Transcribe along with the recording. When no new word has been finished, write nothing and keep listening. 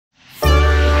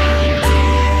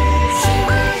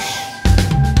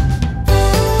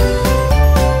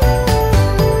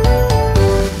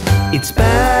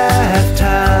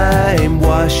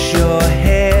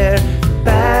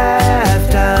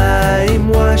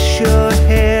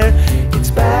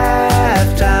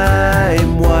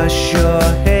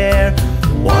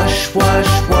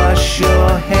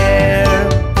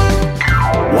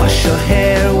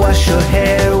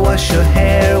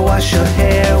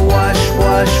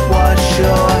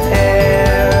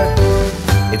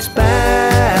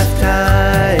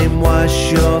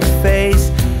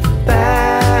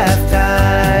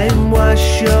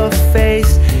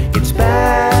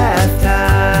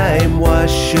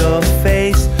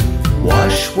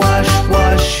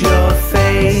wash your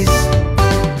face.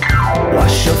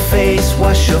 Wash your face,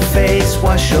 wash your face,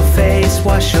 wash your face,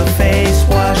 wash your face,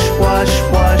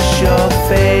 wash your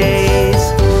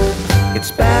face.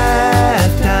 It's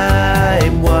bath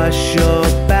time, wash your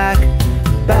back.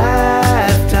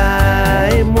 Bath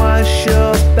time, wash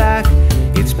your back.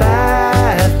 It's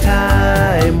bath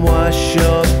time, wash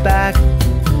your back.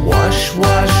 Wash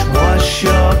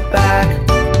your back.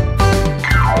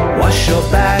 Wash your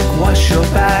back, wash your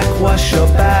back, wash your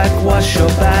back, wash your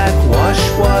back,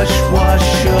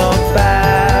 wash your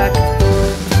back.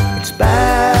 It's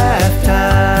bath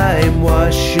time,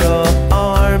 wash your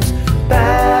arms.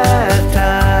 Bath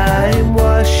time,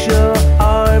 wash your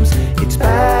arms. It's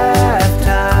bath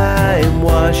time,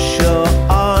 wash your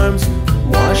arms.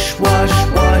 Wash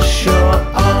your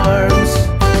arms.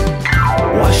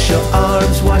 Wash your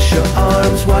arms, wash your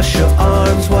arms, wash your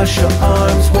arms, wash your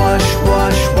arms,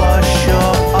 wash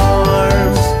your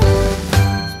arms.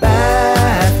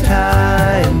 Bath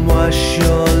time, wash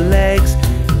your legs.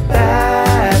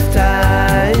 Bath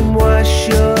time, wash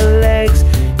your legs.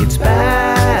 It's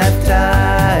bath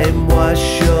time,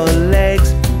 wash your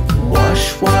legs.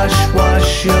 Wash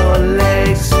your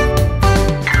legs.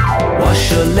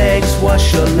 Wash your legs,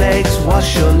 wash your legs,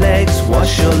 wash your legs,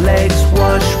 wash your legs,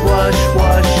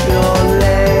 wash your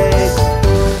legs.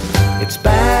 It's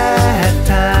bath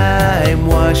time,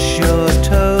 wash your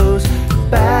toes.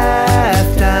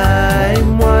 Bath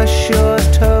time, wash your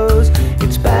toes.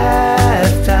 It's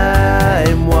bath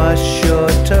time, wash your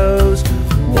toes.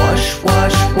 Wash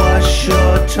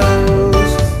your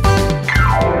toes.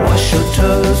 Wash your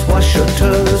toes, wash your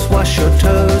toes, wash your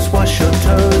toes, wash your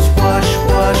toes, wash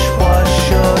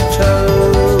your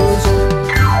toes.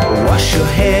 Wash your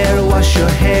hair, wash your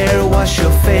hair, wash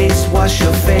your face, wash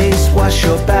your face, wash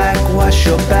your back, wash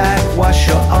your back, wash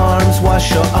your arms,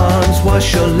 wash your arms,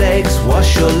 wash your legs,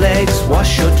 wash your legs,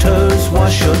 wash your toes,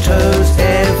 wash your toes.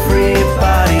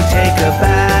 Everybody take a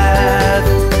bath.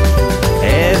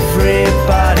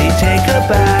 Everybody take a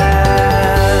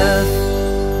bath.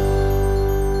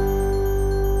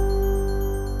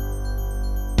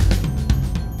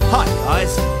 Hi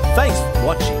guys, thanks for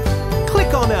watching.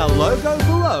 Click on our logo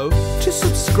below to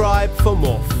subscribe for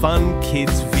more fun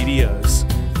kids videos.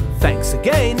 Thanks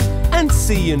again and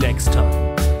see you next time.